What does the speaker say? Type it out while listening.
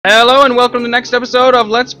Hello and welcome to the next episode of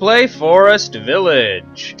Let's Play Forest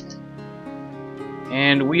Village.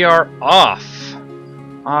 And we are off.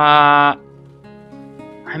 I'm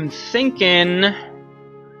thinking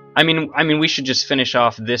I mean we should just finish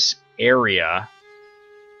off this area.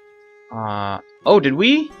 Oh, did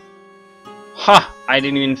we? Ha! I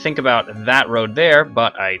didn't even think about that road there,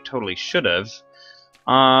 but I totally should have.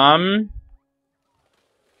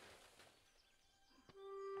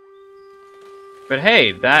 But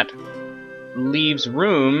hey, that leaves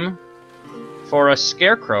room for a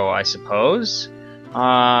scarecrow, I suppose.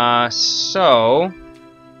 So...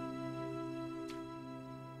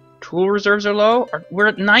 Tool reserves are low? We're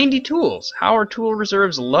at 90 tools. How are tool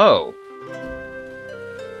reserves low?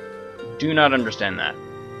 Do not understand that.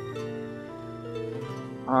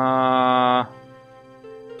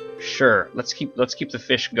 Sure. Let's keep the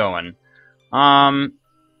fish going.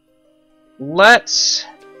 Let's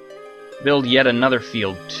build yet another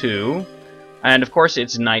field too. And of course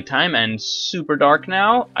it's nighttime and super dark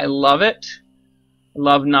now. I love it. I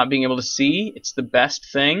love not being able to see. It's the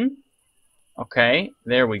best thing. Okay,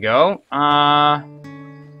 there we go. I'll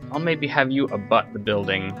maybe have you abut the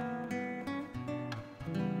building.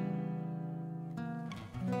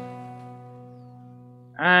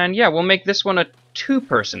 And yeah, we'll make this one a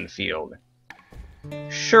two-person field.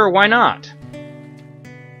 Sure, why not?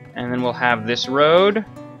 And then we'll have this road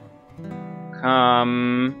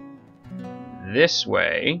come this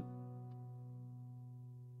way.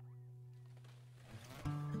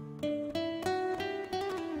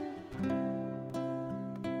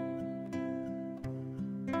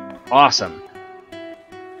 Awesome.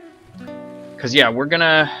 Cause yeah, we're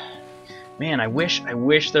gonna. Man, I wish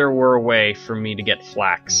there were a way for me to get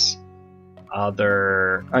flax.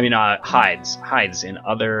 Hides in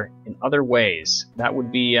other ways. That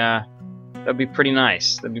would be that'd be pretty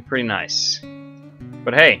nice. That'd be pretty nice.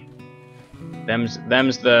 But hey, that's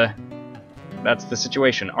the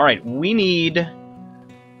situation. All right, we need.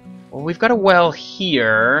 Well, we've got a well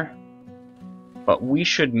here, but we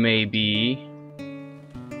should maybe.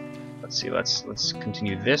 Let's see. Let's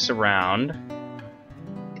continue this around,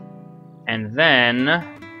 and then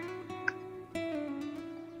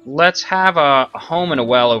let's have a home and a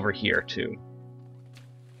well over here too.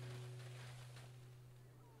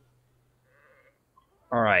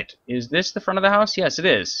 Alright, is this the front of the house? Yes, it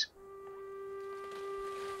is.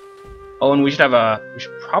 Oh, and we should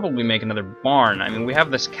probably make another barn. I mean, we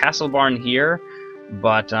have this castle barn here,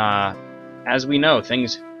 but as we know,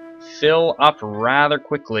 things fill up rather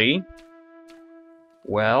quickly.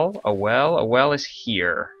 Well, a well is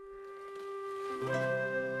here.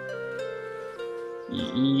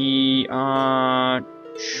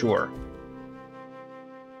 Sure.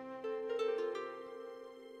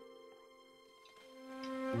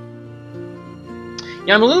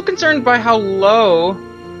 Yeah, I'm a little concerned by how low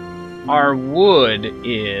our wood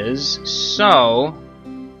is, so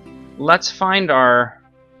let's find our...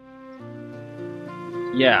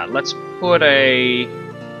 Yeah, let's put a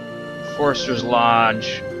Forester's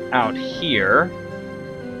Lodge out here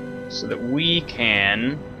so that we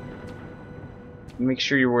can make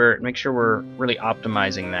sure we're really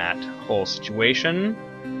optimizing that whole situation.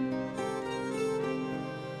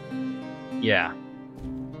 Yeah.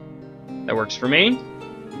 That works for me.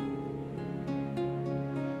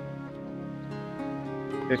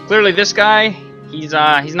 Clearly this guy, he's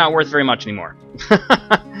not worth very much anymore.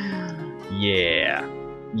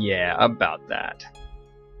 Yeah, about that.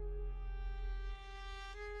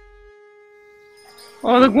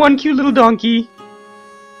 Oh, look, one cute little donkey.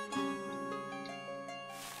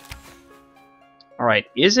 All right,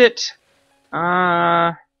 is it?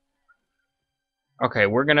 Okay,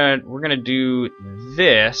 we're gonna do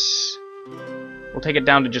this. We'll take it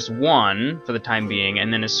down to just one for the time being,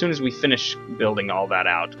 and then as soon as we finish building all that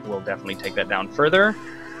out, we'll definitely take that down further.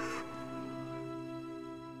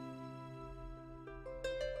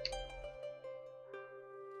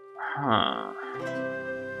 Huh.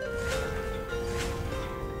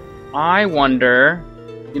 I wonder.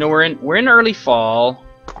 You know, we're in early fall.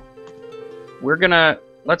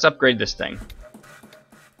 Let's upgrade this thing.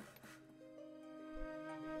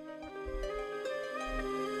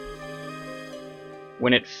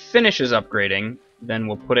 When it finishes upgrading, then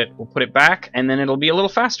we'll put it back, and then it'll be a little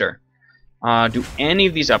faster. Do any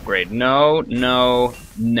of these upgrade? No, no,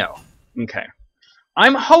 no. Okay.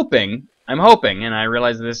 I'm hoping, and I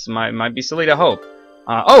realize this might be silly to hope.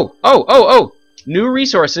 Oh! New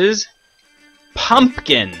resources.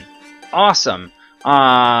 Pumpkin. Awesome.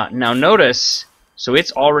 Now notice, so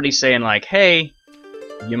it's already saying like, hey,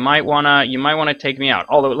 you might wanna take me out.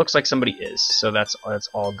 Although it looks like somebody is, so that's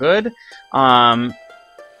all good.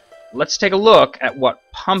 let's take a look at what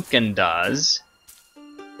pumpkin does.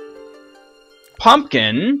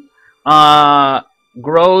 Pumpkin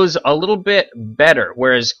grows a little bit better,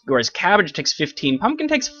 whereas cabbage takes 15, pumpkin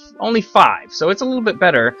takes only 5, so it's a little bit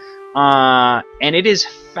better, and it is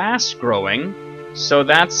fast growing, so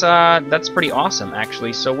that's pretty awesome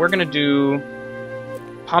actually. So we're gonna do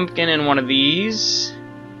pumpkin in one of these,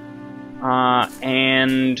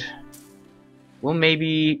 and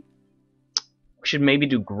we should maybe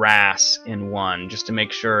do grass in one, just to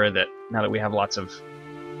make sure that now that we have lots of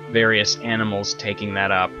various animals taking that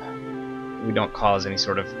up, we don't cause any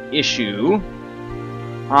sort of issue.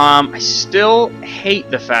 I still hate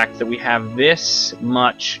the fact that we have this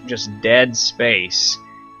much just dead space.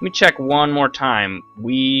 Let me check one more time.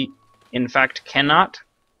 We, in fact, cannot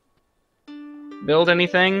build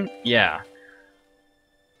anything? Yeah.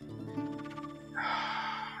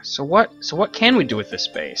 So what can we do with this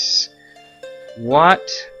space? What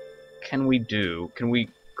can we do?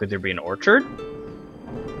 Could there be an orchard?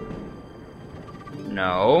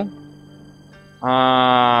 No.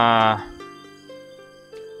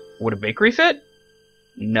 Would a bakery fit?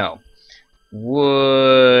 No.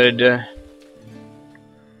 Would...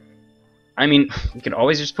 I mean, we could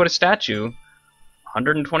always just put a statue.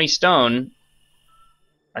 120 stone.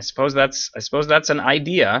 I suppose that's an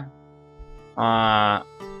idea.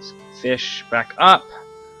 Fish back up.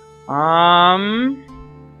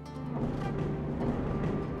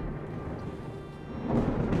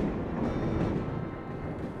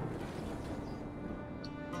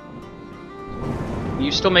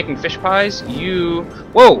 You still making fish pies?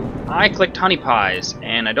 Whoa! I clicked honey pies,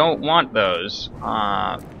 and I don't want those.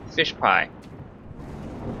 Fish pie.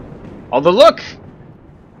 Although look!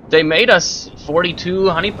 They made us 42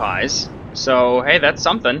 honey pies, so hey, that's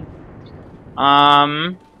something.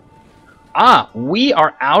 We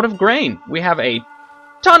are out of grain. We have a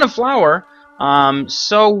ton of flour,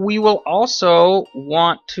 so we will also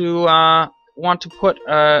want to put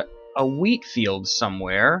a wheat field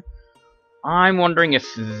somewhere. I'm wondering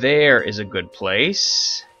if there is a good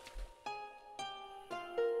place.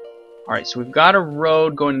 Alright, so we've got a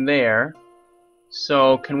road going there.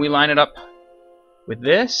 So can we line it up with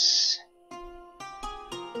this?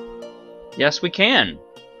 Yes, we can.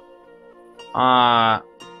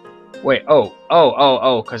 Wait,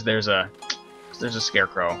 because there's a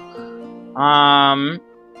scarecrow. How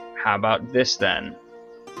about this then?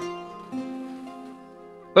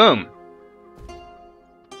 Boom.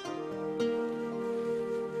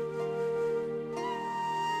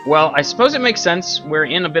 Well, I suppose it makes sense. We're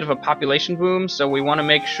in a bit of a population boom, so we want to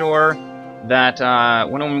make sure that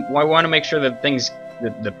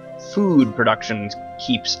the food production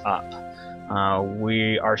keeps up.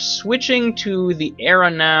 We are switching to the era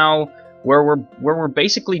now where we're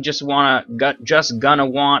basically just gonna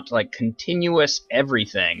want like continuous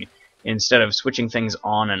everything instead of switching things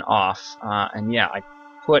on and off. And yeah, I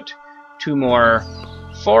put 2 more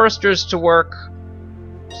foresters to work,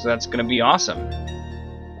 so that's gonna be awesome.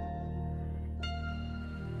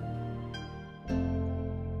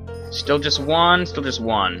 Still just one.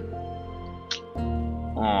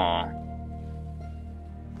 Aww.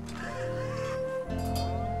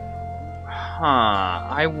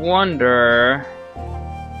 I wonder...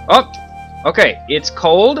 Oh! Okay, it's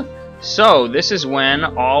cold, so this is when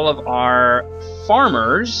all of our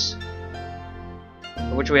farmers,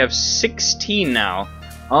 of which we have 16 now...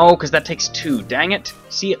 Oh, because that takes 2. Dang it.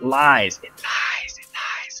 See, it lies. It lies.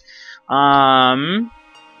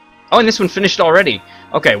 Oh, and this one finished already.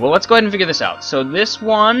 Okay, well, let's go ahead and figure this out. So this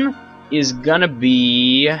one is gonna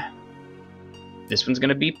be... This one's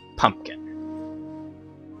gonna be pumpkin.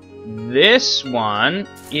 This one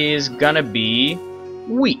is gonna be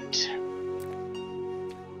wheat.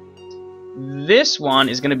 This one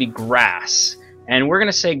is gonna be grass. And we're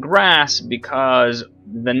gonna say grass because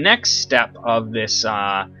the next step of this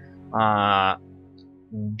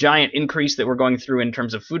giant increase that we're going through in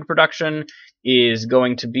terms of food production is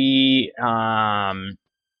going to be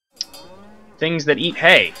things that eat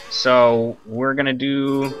hay. So we're gonna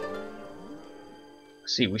do...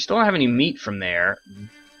 Let's see, we still don't have any meat from there,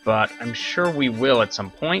 but I'm sure we will at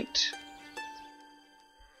some point.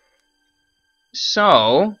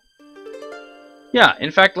 So yeah,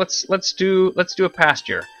 in fact, let's do a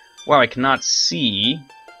pasture. Wow, I cannot see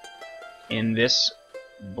in this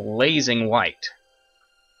blazing white.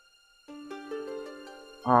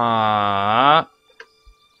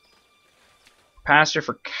 Pasture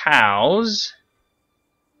for cows.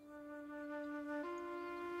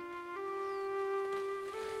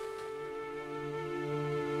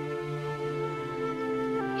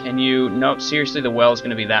 Can you... No, seriously, the well is going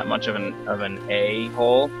to be that much of an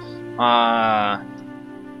a-hole. Alright,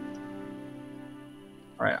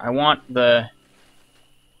 I want the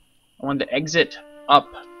exit up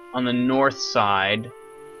on the north side.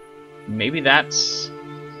 Maybe that's...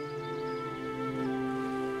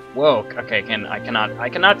 Whoa, okay, I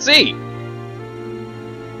cannot see!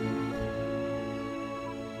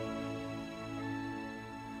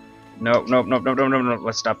 Nope, nope, nope, nope, nope, nope, nope,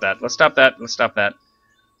 let's stop that, let's stop that, let's stop that.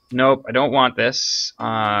 Nope, I don't want this.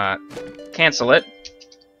 Cancel it.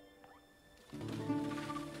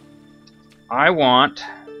 I want...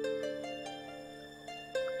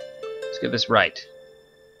 Let's get this right.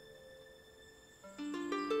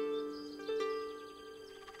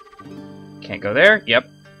 Can't go there, yep.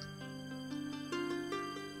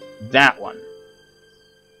 That one.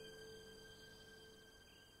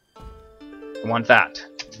 I want that.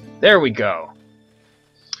 There we go.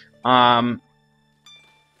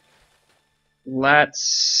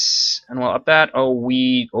 Let's... And we'll up that. Oh.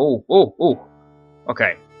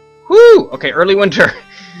 Okay. Whoo! Okay, early winter.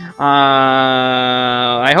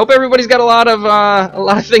 I hope everybody's got a lot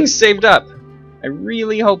of things saved up. I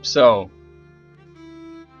really hope so.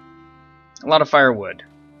 A lot of firewood.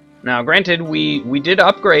 Now, granted, we did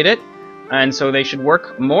upgrade it, and so they should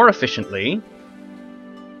work more efficiently.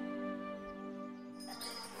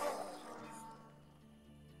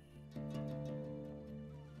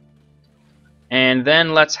 And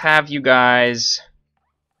then let's have you guys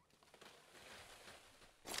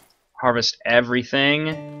harvest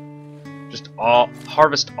everything. Just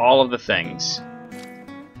harvest all of the things.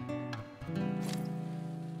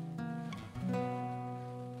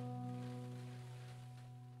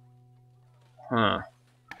 Huh.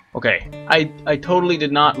 Okay, I totally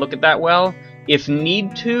did not look at that well. If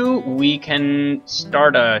need to, we can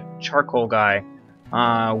start a charcoal guy.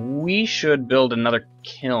 We should build another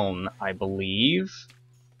kiln, I believe.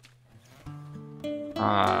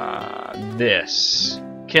 This.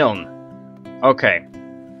 Kiln. Okay.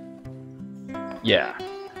 Yeah.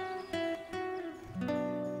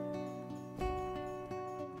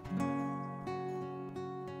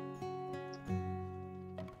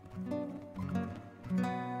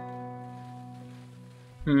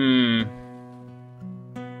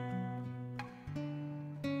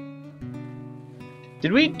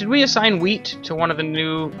 Did we assign wheat to one of the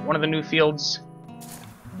new fields?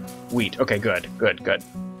 Wheat. Okay, good.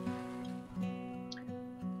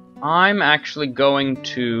 I'm actually going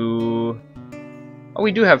to... Oh,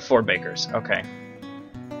 we do have 4 bakers. Okay.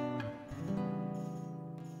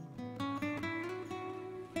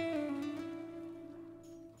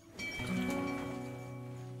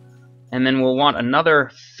 And then we'll want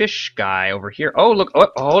another fish guy over here. Oh, look.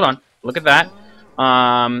 Oh, hold on. Look at that.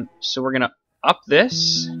 So we're going to up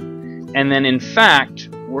this. And then, in fact,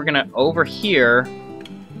 we're going to, over here,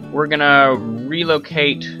 we're going to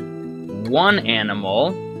relocate one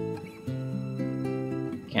animal.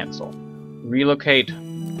 Cancel. Relocate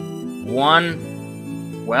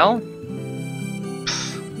one. Well,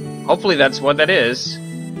 hopefully that's what that is.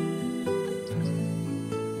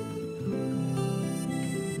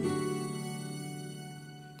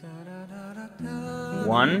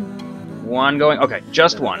 One going. Okay,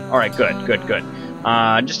 just one. All right, good.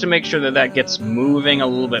 Just to make sure that that gets moving a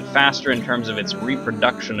little bit faster in terms of its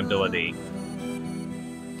reproduction ability.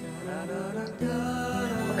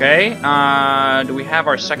 Okay, do we have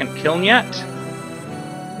our second kiln yet?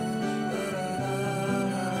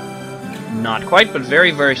 Not quite, but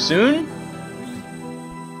very, very soon.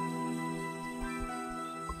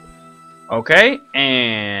 Okay,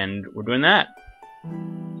 and we're doing that.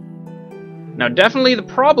 Now, definitely the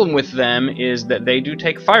problem with them is that they do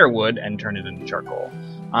take firewood and turn it into charcoal.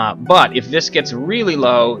 But if this gets really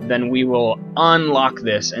low, then we will unlock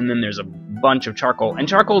this, and then there's a bunch of charcoal. And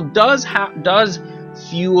charcoal does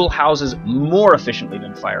fuel houses more efficiently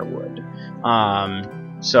than firewood.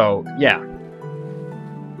 So, yeah.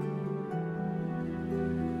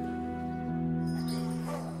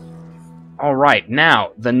 Alright,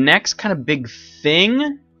 now, the next kind of big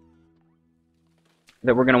thing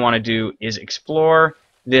that we're going to want to do is explore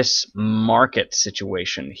this market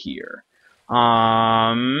situation here.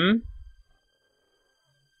 And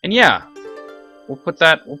yeah, we'll put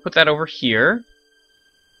that over here.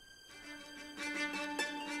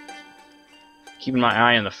 Keeping my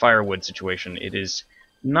eye on the firewood situation. It is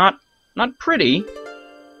not pretty.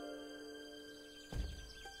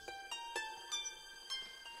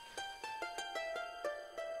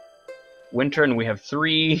 Winter, and we have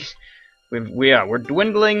 3. We're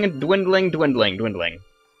dwindling. It's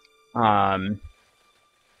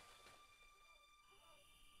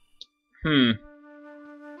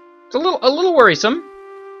a little worrisome.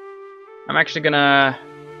 I'm actually gonna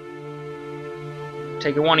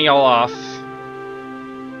take one of y'all off.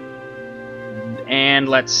 And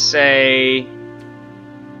let's say...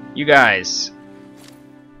 You guys.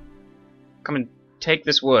 Come and take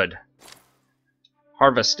this wood.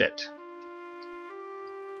 Harvest it.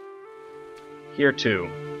 Here too.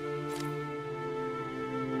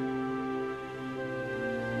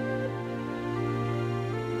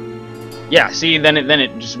 Yeah, see, then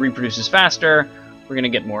it just reproduces faster. We're gonna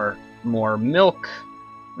get more milk,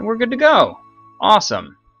 and we're good to go.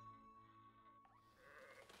 Awesome.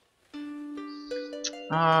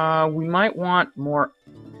 We might want more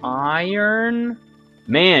iron.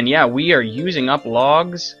 Man, yeah, we are using up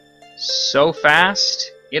logs so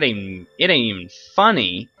fast. It ain't even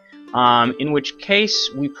funny. In which case,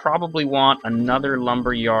 we probably want another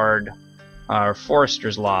lumber yard, or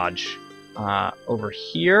forester's lodge, over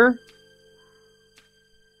here.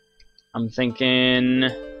 I'm thinking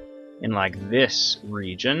in like this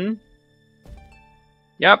region.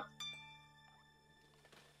 Yep.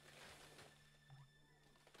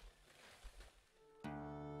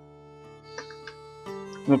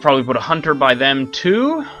 We'll probably put a hunter by them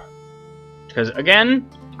too, because again,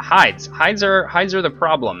 hides are the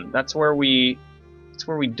problem. That's where we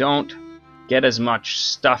don't get as much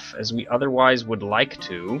stuff as we otherwise would like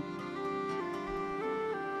to.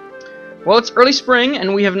 Well, it's early spring,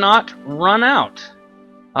 and we have not run out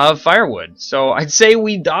of firewood. So I'd say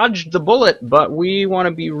we dodged the bullet, but we want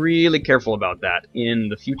to be really careful about that in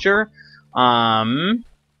the future.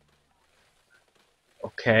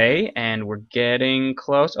 Okay, and we're getting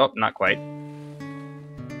close. Oh, not quite.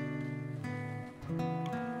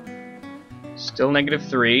 Still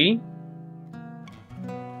 -3.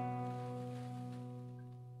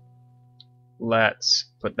 Let's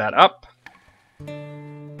put that up.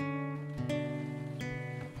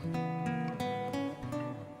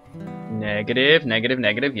 Negative, negative,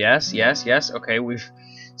 negative. Yes, yes, yes. Okay, we've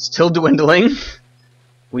still dwindling.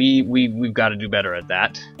 We've got to do better at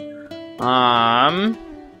that.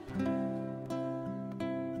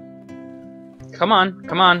 Come on,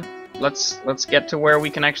 come on. Let's get to where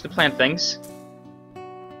we can actually plant things.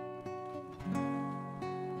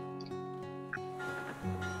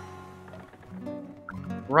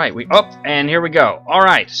 Right, and here we go.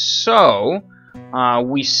 Alright, so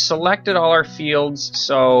we selected all our fields,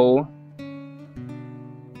 so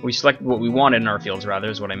we selected what we wanted in our fields, rather,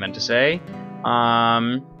 is what I meant to say.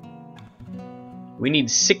 We need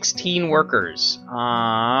 16 workers.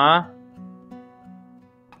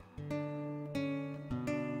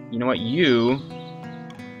 You know what?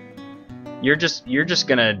 You're just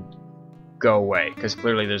gonna go away, because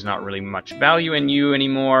clearly there's not really much value in you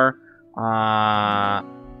anymore.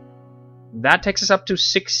 That takes us up to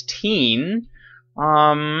 16.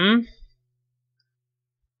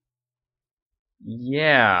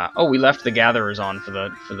 Yeah. Oh, we left the gatherers on for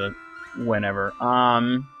the whenever.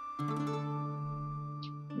 I'm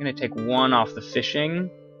gonna take one off the fishing,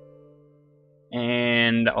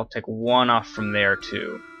 and I'll take one off from there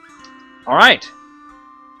too. All right.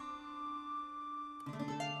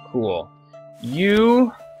 Cool.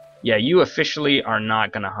 You officially are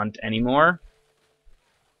not gonna hunt anymore.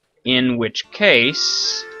 In which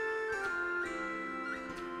case,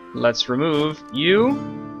 let's remove you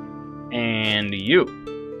and you.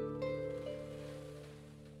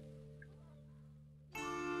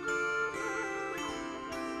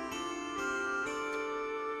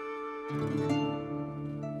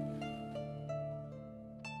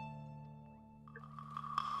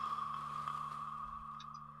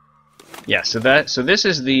 Yeah, so this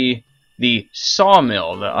is the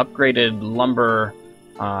sawmill, the upgraded lumber.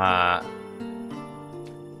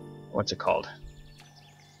 What's it called?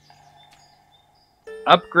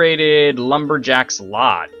 Upgraded Lumberjack's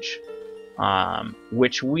Lodge,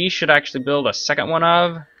 which we should actually build a second one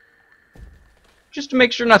of, just to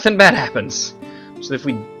make sure nothing bad happens. So if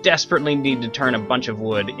we desperately need to turn a bunch of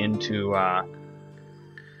wood into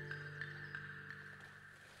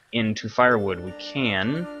firewood, we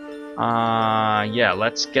can. Yeah,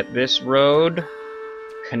 let's get this road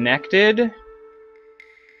connected.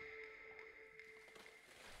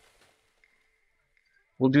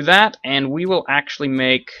 We'll do that, and we will actually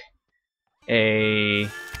make a...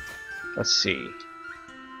 Let's see.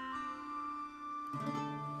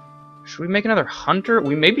 Should we make another hunter?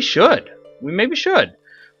 We maybe should. We maybe should.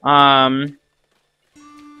 Wow,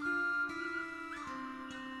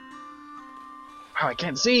 I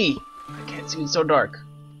can't see. I can't see. It's so dark.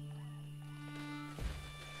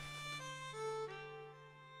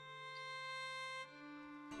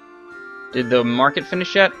 Did the market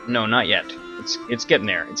finish yet? No, not yet. It's getting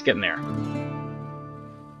there. It's getting there.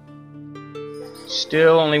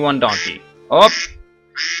 Still only one donkey. Oh,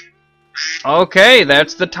 Okay,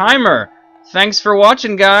 that's the timer. Thanks for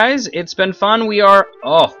watching, guys. It's been fun. We are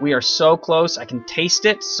so close. I can taste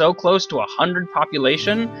it. So close to 100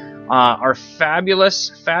 population. Our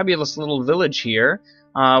fabulous little village here,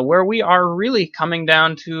 where we are really coming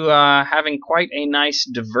down to having quite a nice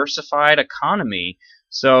diversified economy.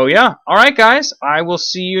 So yeah, all right, guys. I will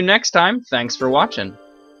see you next time. Thanks for watching.